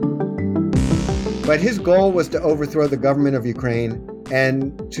But his goal was to overthrow the government of Ukraine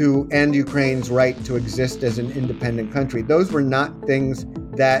and to end Ukraine's right to exist as an independent country. Those were not things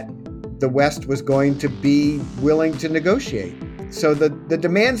that the West was going to be willing to negotiate. So the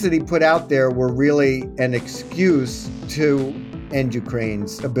demands that he put out there were really an excuse to end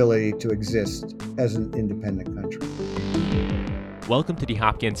Ukraine's ability to exist as an independent country. Welcome to the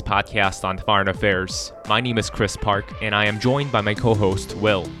Hopkins Podcast on Foreign Affairs. My name is Chris Park, and I am joined by my co-host,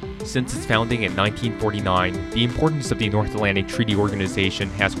 Will. Since its founding in 1949, the importance of the North Atlantic Treaty Organization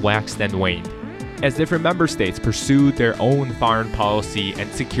has waxed and waned, as different member states pursued their own foreign policy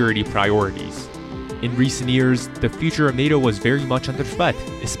and security priorities. In recent years, the future of NATO was very much under threat,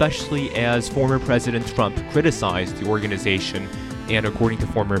 especially as former President Trump criticized the organization and, according to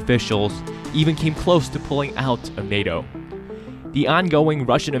former officials, even came close to pulling out of NATO. The ongoing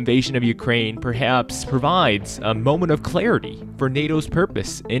Russian invasion of Ukraine perhaps provides a moment of clarity for NATO's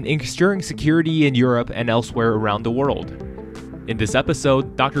purpose in ensuring security in Europe and elsewhere around the world. In this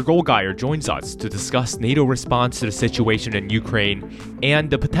episode, Dr. Goldgeier joins us to discuss NATO response to the situation in Ukraine and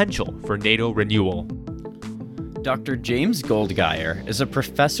the potential for NATO renewal. Dr. James Goldgeier is a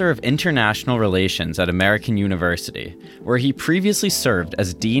professor of international relations at American University, where he previously served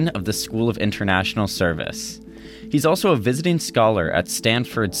as Dean of the School of International Service. He's also a visiting scholar at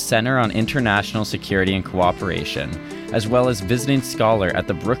Stanford's Center on International Security and Cooperation, as well as visiting scholar at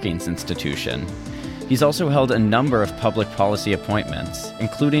the Brookings Institution. He's also held a number of public policy appointments,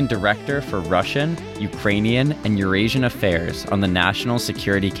 including Director for Russian, Ukrainian, and Eurasian Affairs on the National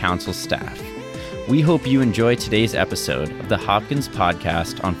Security Council staff. We hope you enjoy today's episode of the Hopkins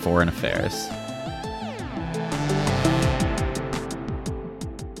Podcast on Foreign Affairs.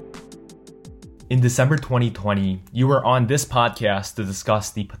 In December 2020, you were on this podcast to discuss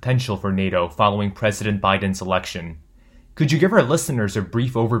the potential for NATO following President Biden's election. Could you give our listeners a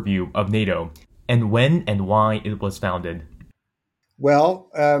brief overview of NATO and when and why it was founded? Well,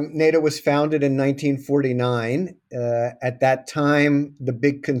 NATO was founded in 1949. At that time, the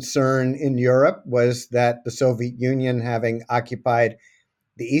big concern in Europe was that the Soviet Union, having occupied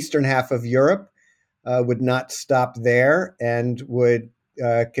the eastern half of Europe, would not stop there and would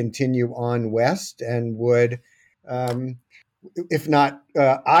continue on west and would, if not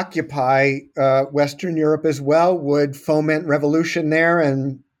occupy Western Europe as well, would foment revolution there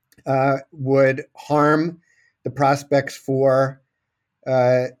and would harm the prospects for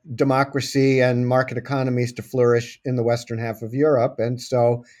democracy and market economies to flourish in the western half of Europe. And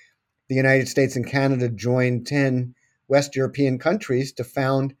so the United States and Canada joined 10 West European countries to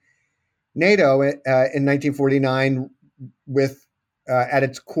found NATO in 1949 with at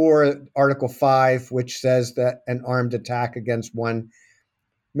its core, Article 5, which says that an armed attack against one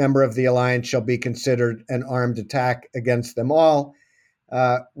member of the alliance shall be considered an armed attack against them all,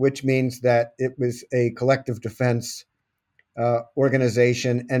 which means that it was a collective defense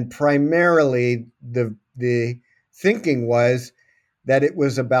organization. And primarily, the thinking was that it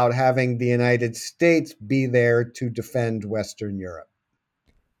was about having the United States be there to defend Western Europe.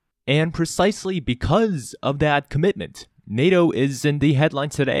 And precisely because of that commitment, NATO is in the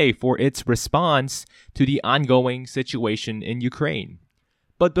headlines today for its response to the ongoing situation in Ukraine.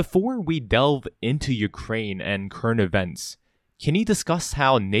 But before we delve into Ukraine and current events, can you discuss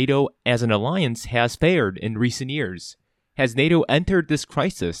how NATO as an alliance has fared in recent years? Has NATO entered this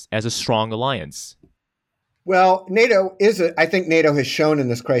crisis as a strong alliance? Well, I think NATO has shown in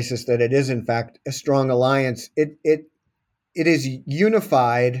this crisis that it is, in fact, a strong alliance. It is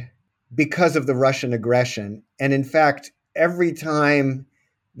unified because of the Russian aggression. And in fact, every time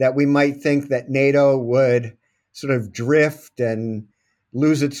that we might think that NATO would sort of drift and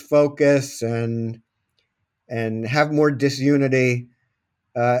lose its focus and have more disunity,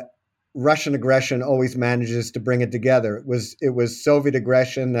 Russian aggression always manages to bring it together. It was Soviet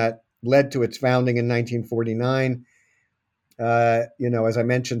aggression that led to its founding in 1949. As I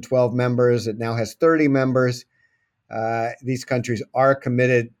mentioned, 12 members. It now has 30 members. These countries are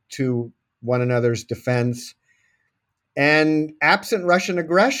committed to one another's defense. And absent Russian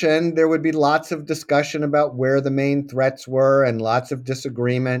aggression, there would be lots of discussion about where the main threats were and lots of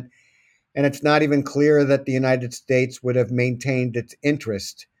disagreement. And it's not even clear that the United States would have maintained its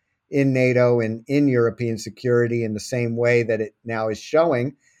interest in NATO and in European security in the same way that it now is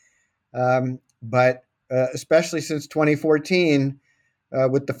showing. But especially since 2014,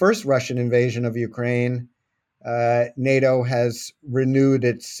 with the first Russian invasion of Ukraine, NATO has renewed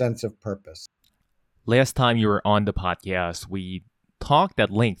its sense of purpose. Last time you were on the podcast, we talked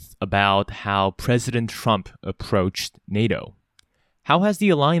at length about how President Trump approached NATO. How has the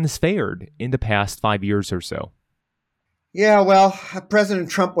alliance fared in the past 5 years or so? Yeah, well, President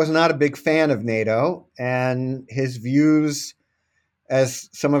Trump was not a big fan of NATO, and his views, as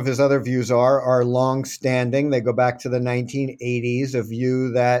some of his other views are long-standing. They go back to the 1980s, a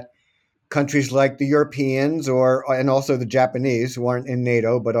view that countries like the Europeans and also the Japanese, who aren't in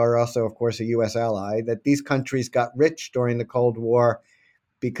NATO but are also, of course, a U.S. ally, that these countries got rich during the Cold War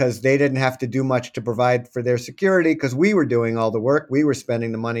because they didn't have to do much to provide for their security because we were doing all the work. We were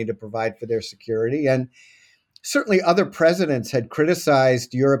spending the money to provide for their security. And certainly other presidents had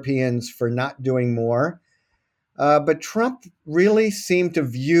criticized Europeans for not doing more. But Trump really seemed to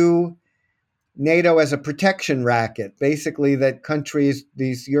view NATO as a protection racket, basically that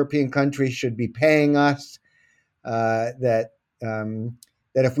these European countries should be paying us, that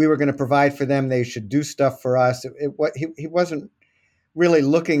if we were going to provide for them, they should do stuff for us. He wasn't really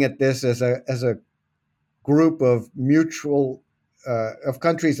looking at this as a group of of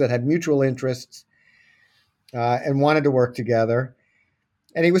countries that had mutual interests and wanted to work together.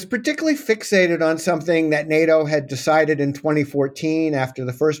 And he was particularly fixated on something that NATO had decided in 2014 after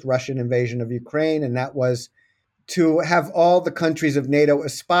the first Russian invasion of Ukraine, and that was to have all the countries of NATO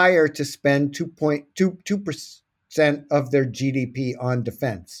aspire to spend 2% of their GDP on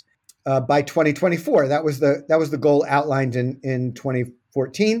defense by 2024. That was the goal outlined in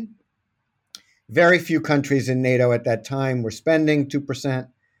 2014. Very few countries in NATO at that time were spending 2%.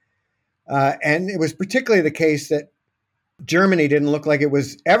 And it was particularly the case that Germany didn't look like it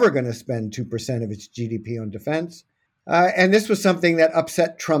was ever going to spend 2% of its GDP on defense. And this was something that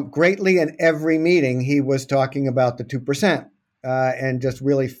upset Trump greatly. In every meeting, he was talking about the 2% and just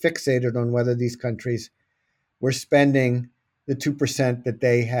really fixated on whether these countries were spending the 2% that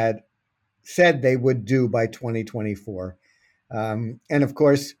they had said they would do by 2024. And of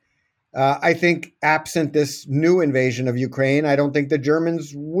course, I think absent this new invasion of Ukraine, I don't think the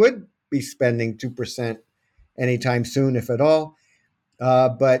Germans would be spending 2% anytime soon, if at all.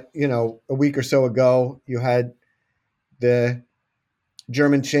 But, a week or so ago, you had the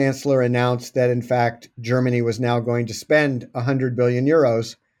German chancellor announce that, in fact, Germany was now going to spend 100 billion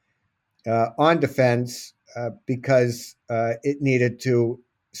euros on defense because it needed to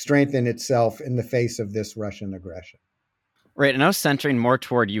strengthen itself in the face of this Russian aggression. Right, and now centering more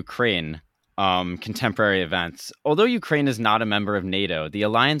toward Ukraine, contemporary events. Although Ukraine is not a member of NATO, the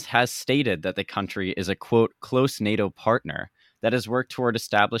alliance has stated that the country is a, quote, close NATO partner that has worked toward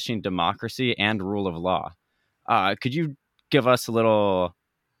establishing democracy and rule of law. Could you give us a little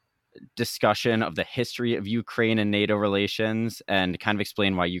discussion of the history of Ukraine and NATO relations and kind of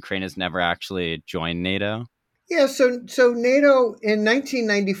explain why Ukraine has never actually joined NATO? Yeah, so NATO, in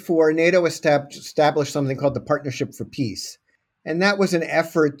 1994, NATO established something called the Partnership for Peace. And that was an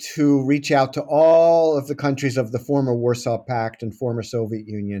effort to reach out to all of the countries of the former Warsaw Pact and former Soviet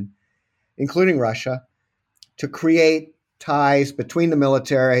Union, including Russia, to create ties between the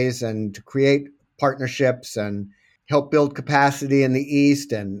militaries and to create partnerships and help build capacity in the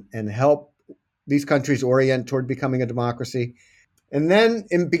East and help these countries orient toward becoming a democracy. And then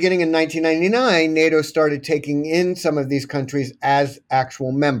beginning in 1999, NATO started taking in some of these countries as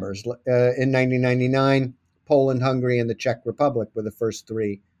actual members. In 1999, Poland, Hungary, and the Czech Republic were the first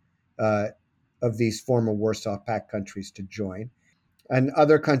three of these former Warsaw Pact countries to join. And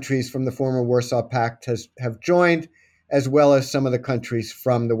other countries from the former Warsaw Pact have joined, as well as some of the countries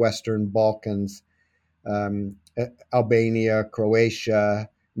from the Western Balkans, Albania, Croatia,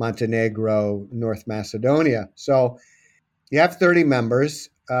 Montenegro, North Macedonia. So you have 30 members.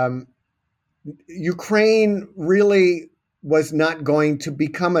 Ukraine really was not going to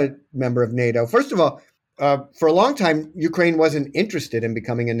become a member of NATO. First of all, for a long time, Ukraine wasn't interested in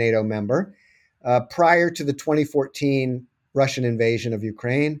becoming a NATO member. Prior to the 2014 Russian invasion of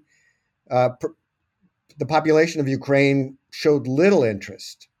Ukraine, the population of Ukraine showed little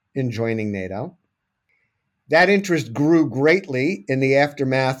interest in joining NATO. That interest grew greatly in the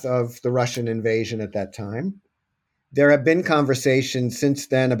aftermath of the Russian invasion at that time. There have been conversations since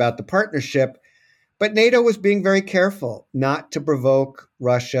then about the partnership, but NATO was being very careful not to provoke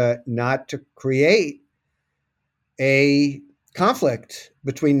Russia, not to create a conflict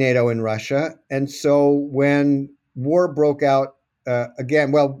between NATO and Russia. And so when war broke out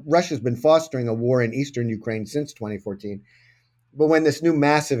again, Russia's been fostering a war in eastern Ukraine since 2014. But when this new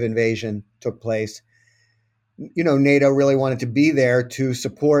massive invasion took place, NATO really wanted to be there to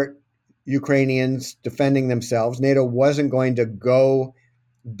support Ukrainians defending themselves. NATO wasn't going to go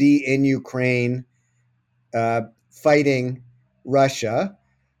be in Ukraine fighting Russia,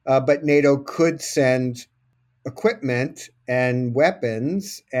 but NATO could send equipment and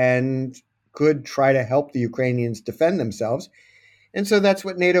weapons and could try to help the Ukrainians defend themselves. And so that's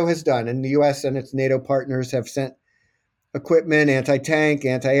what NATO has done. And the U.S. and its NATO partners have sent equipment, anti-tank,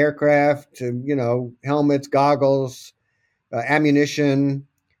 anti-aircraft, helmets, goggles, ammunition,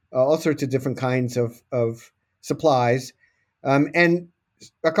 all sorts of different kinds of supplies. And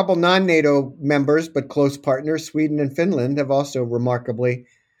a couple non-NATO members, but close partners, Sweden and Finland, have also remarkably,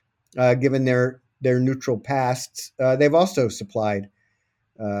 given their neutral pasts, they've also supplied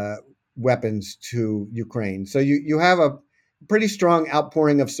weapons to Ukraine. So you have a pretty strong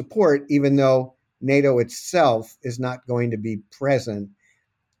outpouring of support, even though NATO itself is not going to be present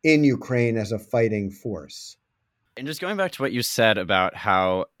in Ukraine as a fighting force. And just going back to what you said about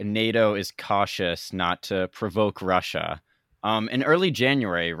how NATO is cautious not to provoke Russia. In early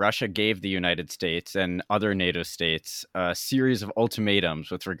January, Russia gave the United States and other NATO states a series of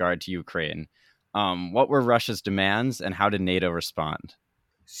ultimatums with regard to Ukraine. What were Russia's demands and how did NATO respond?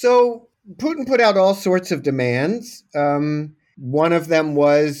 So Putin put out all sorts of demands. One of them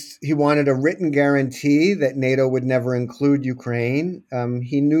was he wanted a written guarantee that NATO would never include Ukraine.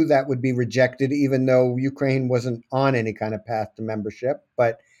 He knew that would be rejected, even though Ukraine wasn't on any kind of path to membership.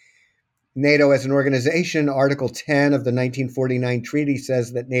 But NATO as an organization, Article 10 of the 1949 treaty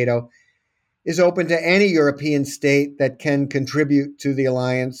says that NATO is open to any European state that can contribute to the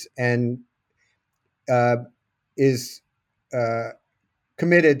alliance and is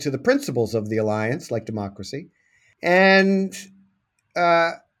committed to the principles of the alliance, like democracy. And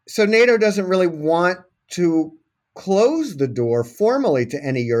so NATO doesn't really want to close the door formally to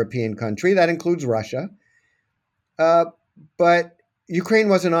any European country. That includes Russia. But Ukraine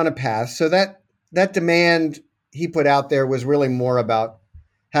wasn't on a path. So that demand he put out there was really more about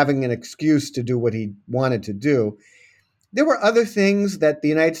having an excuse to do what he wanted to do. There were other things that the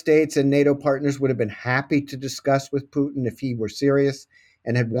United States and NATO partners would have been happy to discuss with Putin if he were serious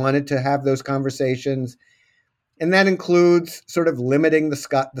and had wanted to have those conversations. And that includes sort of limiting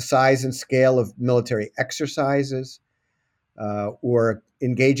the size and scale of military exercises or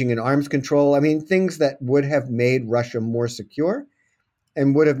engaging in arms control. I mean, things that would have made Russia more secure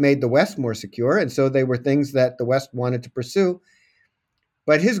and would have made the West more secure. And so they were things that the West wanted to pursue.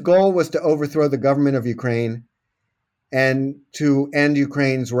 But his goal was to overthrow the government of Ukraine and to end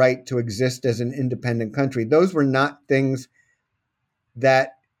Ukraine's right to exist as an independent country. Those were not things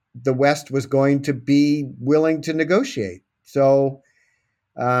that the West was going to be willing to negotiate. So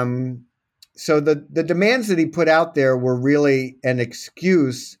the demands that he put out there were really an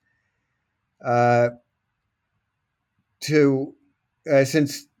excuse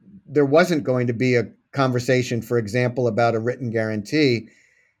since there wasn't going to be a conversation, for example, about a written guarantee,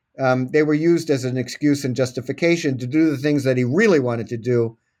 they were used as an excuse and justification to do the things that he really wanted to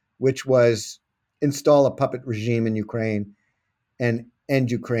do, which was install a puppet regime in Ukraine and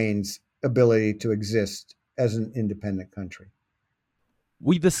end Ukraine's ability to exist as an independent country.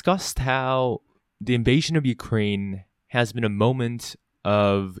 We discussed how the invasion of Ukraine has been a moment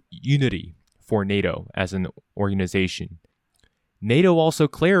of unity for NATO as an organization. NATO also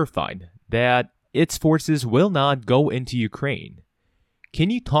clarified that its forces will not go into Ukraine. Can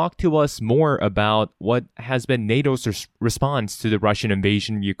you talk to us more about what has been NATO's response to the Russian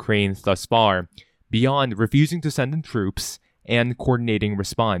invasion of Ukraine thus far, beyond refusing to send in troops and coordinating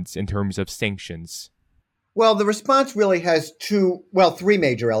response in terms of sanctions? Well, the response really has three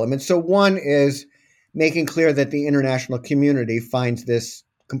major elements. So one is making clear that the international community finds this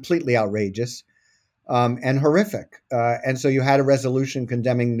completely outrageous and horrific. And so you had a resolution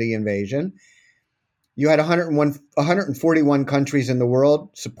condemning the invasion. You had 141 countries in the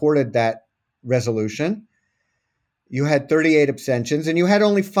world supported that resolution. You had 38 abstentions, and you had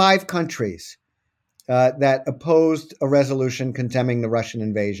only 5 countries that opposed a resolution condemning the Russian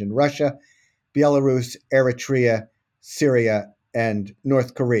invasion: Russia, Belarus, Eritrea, Syria, and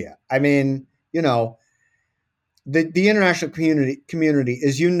North Korea. I mean, the international community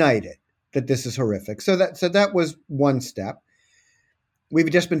is united that this is horrific. So that was one step. We've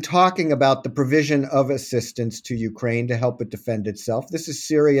just been talking about the provision of assistance to Ukraine to help it defend itself. This is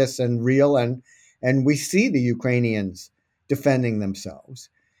serious and real, and we see the Ukrainians defending themselves.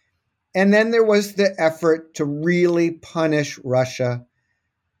 And then there was the effort to really punish Russia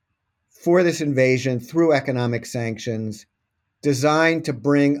for this invasion through economic sanctions designed to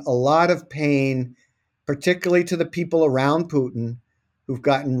bring a lot of pain, particularly to the people around Putin who've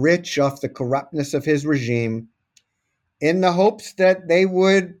gotten rich off the corruptness of his regime, in the hopes that they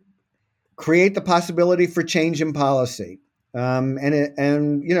would create the possibility for change in policy.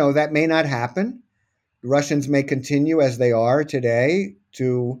 That may not happen. The Russians may continue as they are today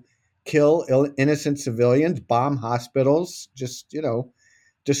to kill innocent civilians, bomb hospitals, just,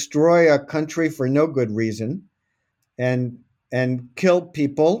 destroy a country for no good reason. And and killed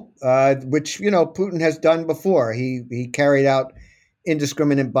people, which, Putin has done before. He carried out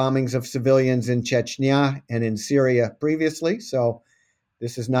indiscriminate bombings of civilians in Chechnya and in Syria previously, so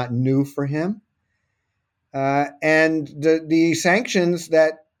this is not new for him. And the sanctions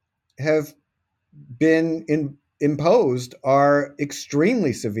that have been imposed are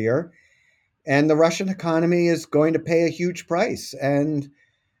extremely severe, and the Russian economy is going to pay a huge price. And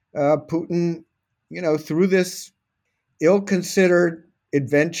Putin, through this ill-considered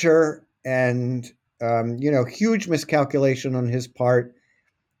adventure and, huge miscalculation on his part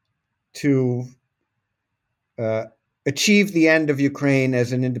to achieve the end of Ukraine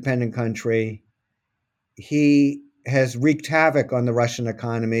as an independent country, he has wreaked havoc on the Russian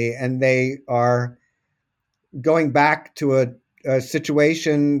economy, and they are going back to a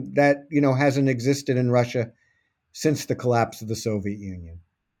situation that, hasn't existed in Russia since the collapse of the Soviet Union.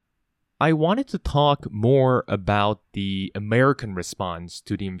 I wanted to talk more about the American response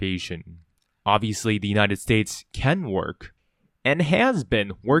to the invasion. Obviously, the United States can work and has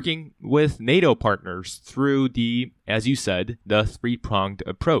been working with NATO partners through the, as you said, the three-pronged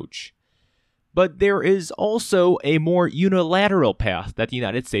approach. But there is also a more unilateral path that the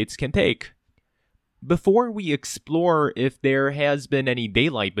United States can take. Before we explore if there has been any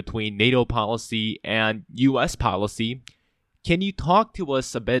daylight between NATO policy and U.S. policy, can you talk to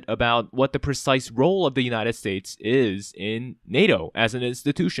us a bit about what the precise role of the United States is in NATO as an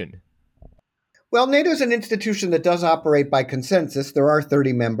institution? Well, NATO is an institution that does operate by consensus. There are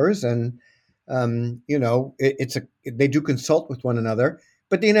 30 members, and they do consult with one another.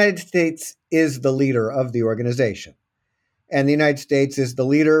 But the United States is the leader of the organization, and the United States is the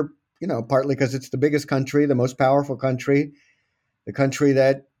leader, partly because it's the biggest country, the most powerful country, the country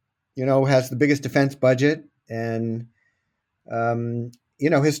that has the biggest defense budget, and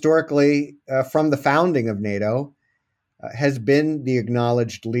historically, from the founding of NATO, has been the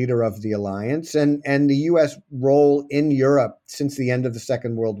acknowledged leader of the alliance, and the U.S. role in Europe since the end of the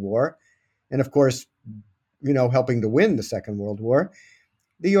Second World War, and of course, helping to win the Second World War,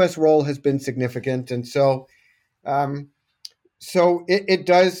 the U.S. role has been significant, and so it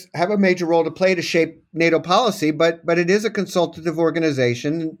does have a major role to play to shape NATO policy, but it is a consultative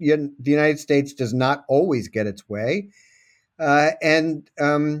organization. The United States does not always get its way. But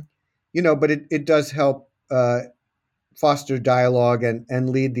it does help foster dialogue and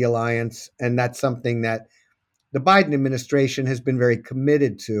lead the alliance. And that's something that the Biden administration has been very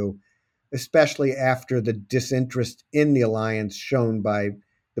committed to, especially after the disinterest in the alliance shown by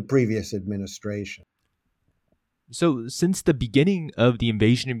the previous administration. So since the beginning of the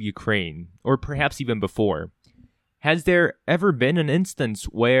invasion of Ukraine, or perhaps even before, has there ever been an instance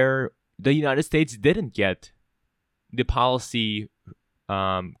where the United States didn't get the policy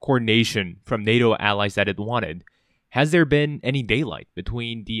coordination from NATO allies that it wanted? Has there been any daylight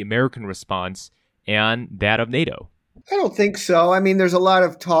between the American response and that of NATO? I don't think so. I mean, there's a lot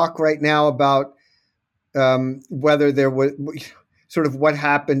of talk right now about whether there was sort of what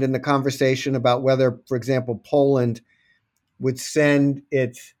happened in the conversation about whether, for example, Poland would send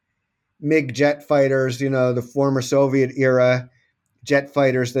its MiG jet fighters, the former Soviet era jet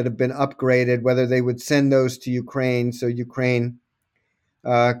fighters that have been upgraded, whether they would send those to Ukraine so Ukraine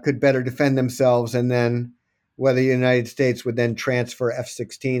could better defend themselves, and then whether the United States would then transfer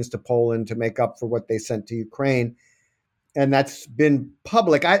F-16s to Poland to make up for what they sent to Ukraine. And that's been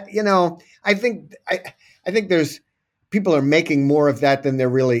public. I think there's people are making more of that than there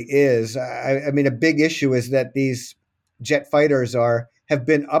really is. I mean, a big issue is that these jet fighters have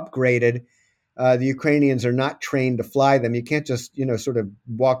been upgraded. The Ukrainians are not trained to fly them. You can't just, sort of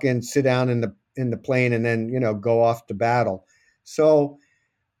walk in, sit down in the plane, and then, go off to battle. So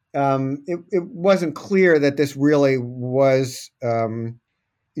it wasn't clear that this really was,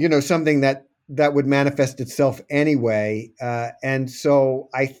 something that would manifest itself anyway. And so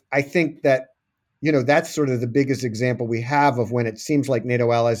I think that, that's sort of the biggest example we have of when it seems like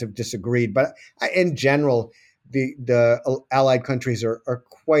NATO allies have disagreed. But in general, the allied countries are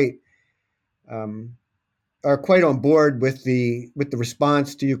quite on board with the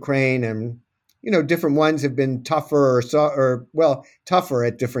response to Ukraine, and different ones have been tougher tougher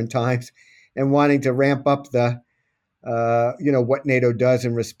at different times, and wanting to ramp up the what NATO does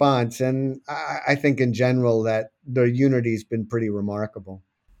in response. And I think in general that the unity's been pretty remarkable.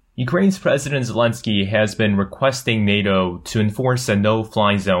 Ukraine's President Zelensky has been requesting NATO to enforce a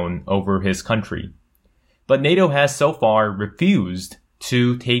no-fly zone over his country, but NATO has so far refused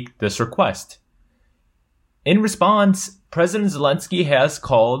to take this request. In response, President Zelensky has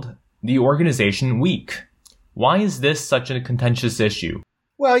called the organization weak. Why is this such a contentious issue?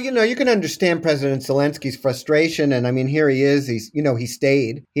 Well, you can understand President Zelensky's frustration. And I mean, here he is. He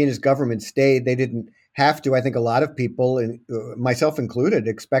stayed. He and his government stayed. They didn't have to. I think a lot of people, and myself included,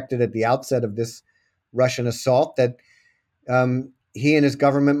 expected at the outset of this Russian assault that he and his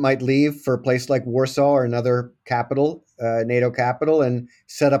government might leave for a place like Warsaw or another capital, NATO capital, and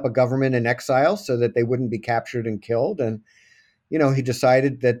set up a government in exile so that they wouldn't be captured and killed. And he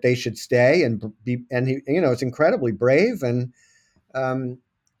decided that they should stay and be. And he, it's incredibly brave and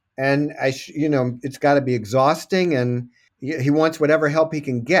it's got to be exhausting, and he wants whatever help he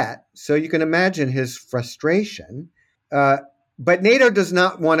can get. So you can imagine his frustration. But NATO does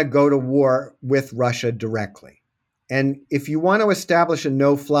not want to go to war with Russia directly. And if you want to establish a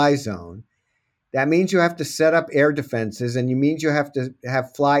no-fly zone, that means you have to set up air defenses, and it means you have to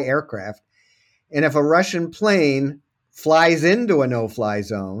have fly aircraft. And if a Russian plane flies into a no-fly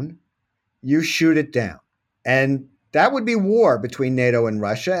zone, you shoot it down. And that would be war between NATO and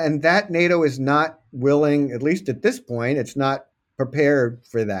Russia, and that NATO is not willing, at least at this point, it's not prepared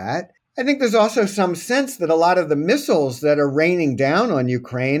for that. I think there's also some sense that a lot of the missiles that are raining down on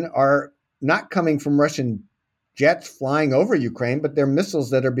Ukraine are not coming from Russian jets flying over Ukraine, but they're missiles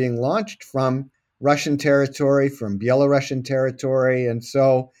that are being launched from Russian territory, from Belarusian territory. And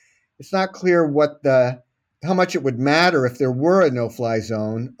so it's not clear how much it would matter if there were a no-fly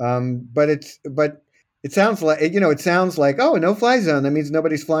zone. But it sounds like, oh, a no-fly zone. That means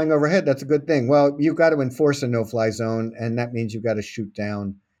nobody's flying overhead. That's a good thing. Well, you've got to enforce a no-fly zone, and that means you've got to shoot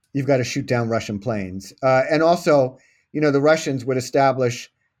down Russian planes. And also, the Russians would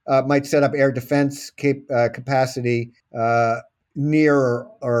might set up air defense capacity near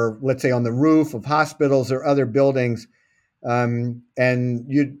or let's say on the roof of hospitals or other buildings. And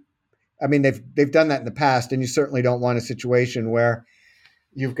they've done that in the past, and you certainly don't want a situation where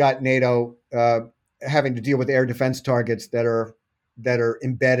you've got NATO having to deal with air defense targets that are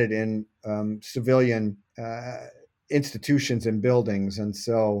embedded in civilian institutions and buildings. And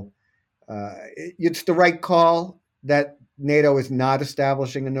so it's the right call that NATO is not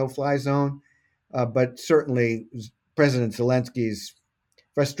establishing a no-fly zone, but certainly President Zelensky's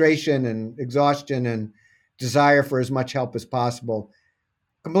frustration and exhaustion and desire for as much help as possible,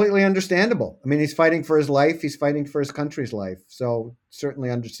 completely understandable. I mean, he's fighting for his life. He's fighting for his country's life. So certainly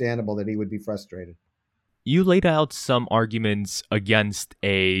understandable that he would be frustrated. You laid out some arguments against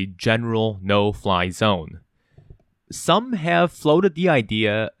a general no-fly zone. Some have floated the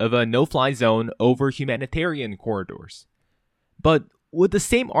idea of a no-fly zone over humanitarian corridors. But would the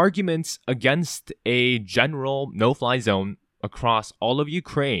same arguments against a general no-fly zone across all of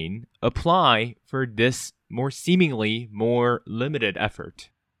Ukraine apply for this seemingly more limited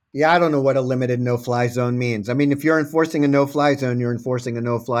effort? Yeah, I don't know what a limited no-fly zone means. I mean, if you're enforcing a no-fly zone, you're enforcing a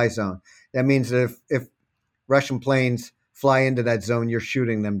no-fly zone. That means that if Russian planes fly into that zone, you're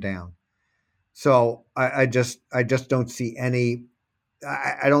shooting them down. So I just don't see any.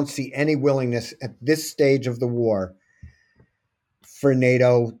 I don't see any willingness at this stage of the war for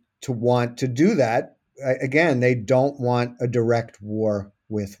NATO to want to do that. Again, they don't want a direct war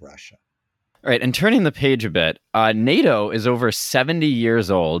with Russia. All right, and turning the page a bit, NATO is over 70 years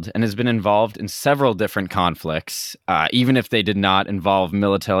old and has been involved in several different conflicts, even if they did not involve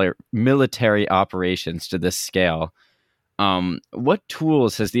military operations to this scale. What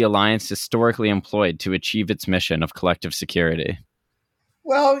tools has the alliance historically employed to achieve its mission of collective security?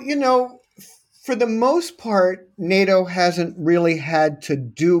 Well, for the most part, NATO hasn't really had to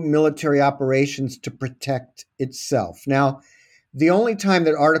do military operations to protect itself. Now, the only time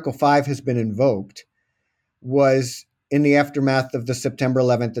that Article 5 has been invoked was in the aftermath of the September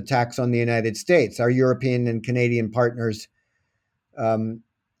 11th attacks on the United States. Our European and Canadian partners, wanted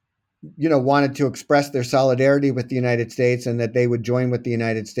to express their solidarity with the United States and that they would join with the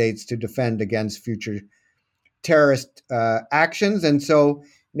United States to defend against future terrorist actions. And so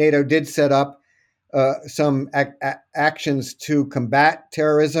NATO did set up some actions to combat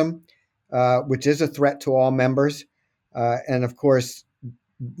terrorism, which is a threat to all members. And of course,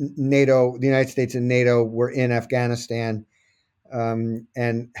 the United States and NATO were in Afghanistan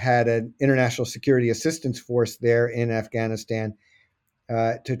and had an international security assistance force there in Afghanistan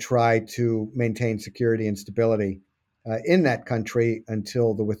to try to maintain security and stability in that country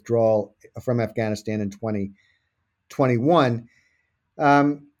until the withdrawal from Afghanistan in 2021.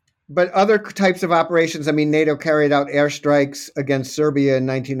 But other types of operations, I mean, NATO carried out airstrikes against Serbia in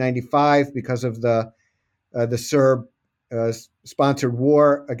 1995 because of the Serb sponsored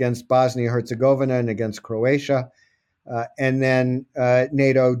war against Bosnia-Herzegovina and against Croatia. And then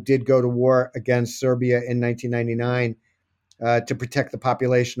NATO did go to war against Serbia in 1999 to protect the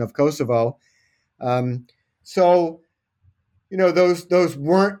population of Kosovo. So those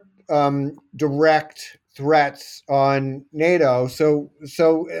weren't direct threats on NATO. So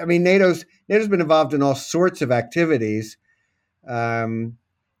I mean, NATO's been involved in all sorts of activities, and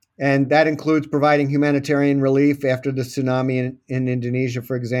that includes providing humanitarian relief after the tsunami in Indonesia,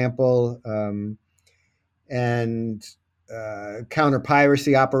 for example, and counter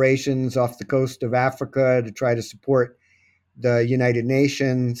piracy operations off the coast of Africa to try to support the United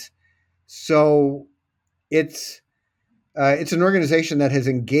Nations. So it's an organization that has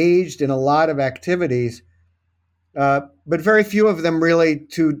engaged in a lot of activities, but very few of them really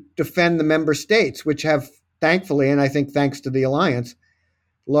to defend the member states, which have thankfully, and I think thanks to the alliance,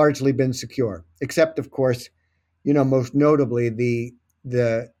 largely been secure, except of course, most notably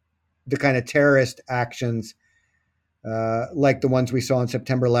the kind of terrorist actions like the ones we saw on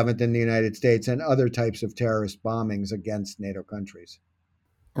September 11th in the United States and other types of terrorist bombings against NATO countries.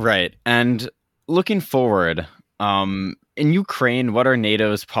 Right. And looking forward, in Ukraine, what are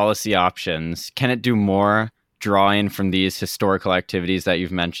NATO's policy options? Can it do more drawing from these historical activities that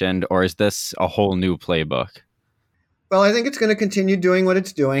you've mentioned, or is this a whole new playbook? Well, I think it's going to continue doing what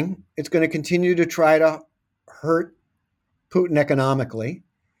it's doing. It's going to continue to try to hurt Putin economically.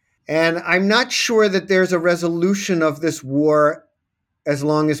 And I'm not sure that there's a resolution of this war as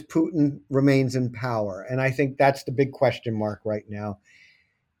long as Putin remains in power. And I think that's the big question mark right now.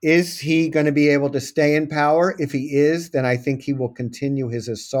 Is he going to be able to stay in power? If he is, then I think he will continue his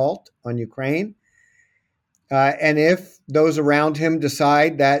assault on Ukraine. And if those around him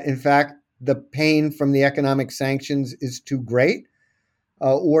decide that, in fact, the pain from the economic sanctions is too great,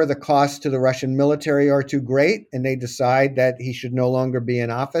 or the costs to the Russian military are too great, and they decide that he should no longer be in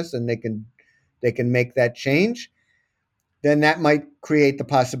office and they can make that change, then that might create the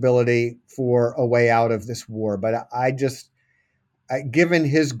possibility for a way out of this war. But given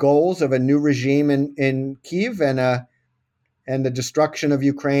his goals of a new regime in Kyiv and the destruction of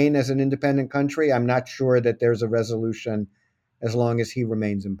Ukraine as an independent country, I'm not sure that there's a resolution as long as he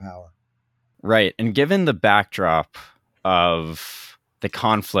remains in power. Right. And given the backdrop of the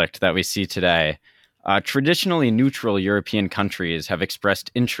conflict that we see today, traditionally neutral European countries have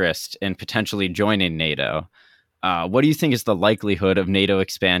expressed interest in potentially joining NATO. What do you think is the likelihood of NATO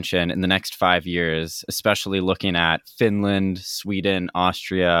expansion in the next 5 years, especially looking at Finland, Sweden,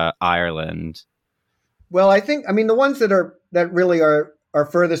 Austria, Ireland? Well, the ones that really are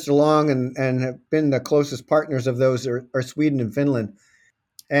furthest along and have been the closest partners of those are Sweden and Finland.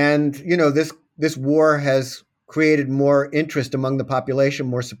 And, this war has created more interest among the population,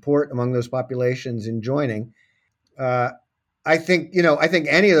 more support among those populations in joining. I think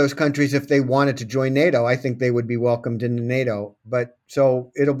any of those countries, if they wanted to join NATO, I think they would be welcomed into NATO. But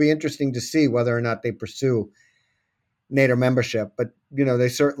so it'll be interesting to see whether or not they pursue NATO membership. But, they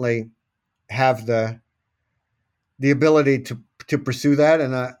certainly have the ability to pursue that.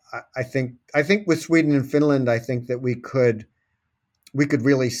 And I think with Sweden and Finland, I think that we could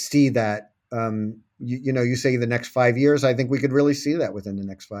really see that. You say the next 5 years. I think we could really see that within the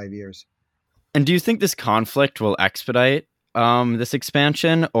next 5 years. And do you think this conflict will expedite this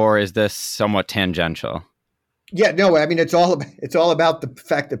expansion, or is this somewhat tangential? Yeah, no. I mean, it's all about the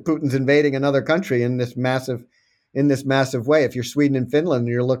fact that Putin's invading another country in this massive way. If you're Sweden and Finland,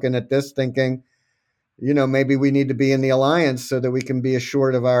 you're looking at this thinking, maybe we need to be in the alliance so that we can be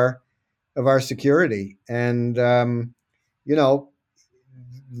assured of our security. And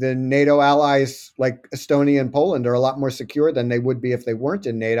the NATO allies like Estonia and Poland are a lot more secure than they would be if they weren't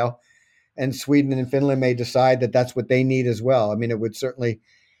in NATO. And Sweden and Finland may decide that that's what they need as well. I mean, it would certainly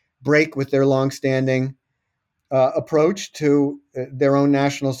break with their longstanding approach to their own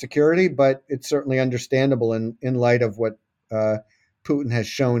national security, but it's certainly understandable in light of what Putin has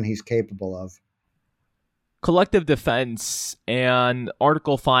shown he's capable of. Collective defense and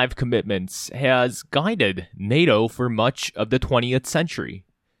Article 5 commitments has guided NATO for much of the 20th century.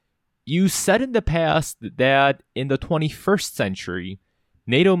 You said in the past that in the 21st century,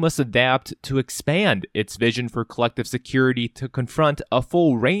 NATO must adapt to expand its vision for collective security to confront a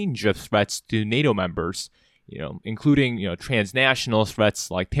full range of threats to NATO members, including transnational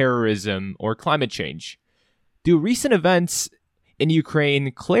threats like terrorism or climate change. Do recent events in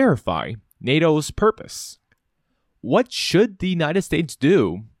Ukraine clarify NATO's purpose? What should the United States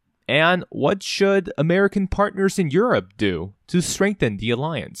do, and what should American partners in Europe do to strengthen the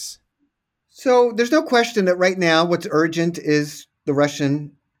alliance? So there's no question that right now what's urgent is the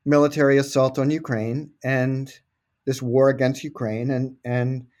Russian military assault on Ukraine and this war against Ukraine,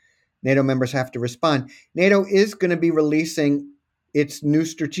 and NATO members have to respond. NATO is going to be releasing its new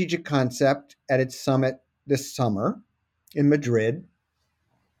strategic concept at its summit this summer in Madrid.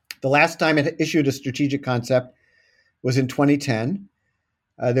 The last time it issued a strategic concept was in 2010.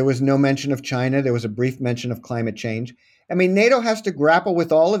 There was no mention of China. There was a brief mention of climate change. I mean, NATO has to grapple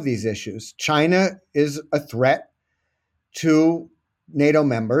with all of these issues. China is a threat to NATO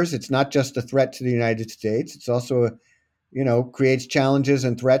members. It's not just a threat to the United States. It's also, creates challenges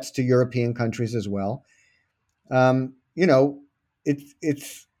and threats to European countries as well. It's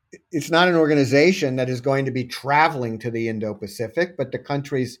not an organization that is going to be traveling to the Indo-Pacific, but the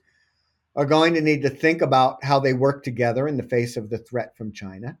countries are going to need to think about how they work together in the face of the threat from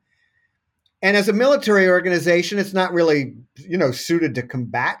China. And as a military organization, it's not really, suited to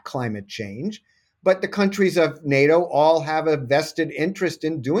combat climate change, but the countries of NATO all have a vested interest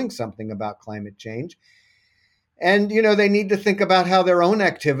in doing something about climate change. And, they need to think about how their own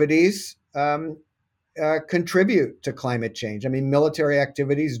activities contribute to climate change. I mean, military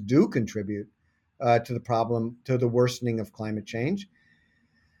activities do contribute to the problem, to the worsening of climate change.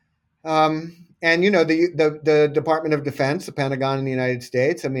 The Department of Defense, the Pentagon in the United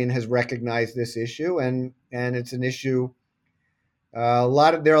States, has recognized this issue, and it's an issue. There are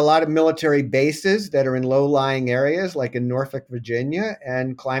a lot of military bases that are in low-lying areas, like in Norfolk, Virginia,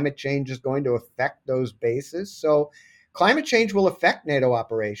 and climate change is going to affect those bases. So climate change will affect NATO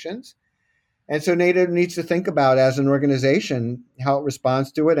operations. And so NATO needs to think about, as an organization, how it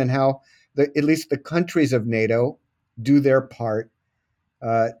responds to it and how at least the countries of NATO do their part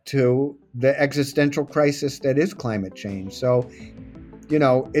to the existential crisis that is climate change. So,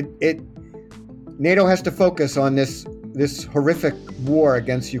 NATO has to focus on this horrific war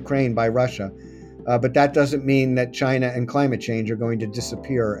against Ukraine by Russia. But that doesn't mean that China and climate change are going to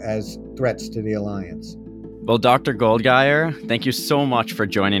disappear as threats to the alliance. Well, Dr. Goldgeier, thank you so much for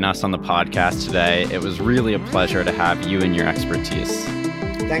joining us on the podcast today. It was really a pleasure to have you and your expertise.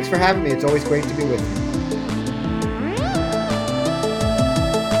 Thanks for having me. It's always great to be with you.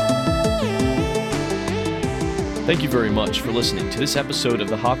 Thank you very much for listening to this episode of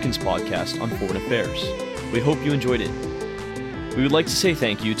the Hopkins Podcast on Foreign Affairs. We hope you enjoyed it. We would like to say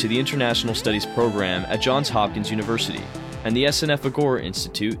thank you to the International Studies Program at Johns Hopkins University and the SNF Agora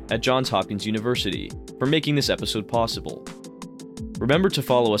Institute at Johns Hopkins University for making this episode possible. Remember to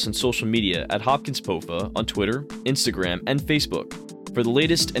follow us on social media at Hopkins POFA on Twitter, Instagram, and Facebook for the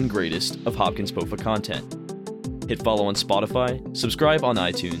latest and greatest of Hopkins POFA content. Hit follow on Spotify, subscribe on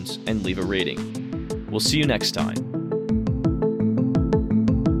iTunes, and leave a rating. We'll see you next time.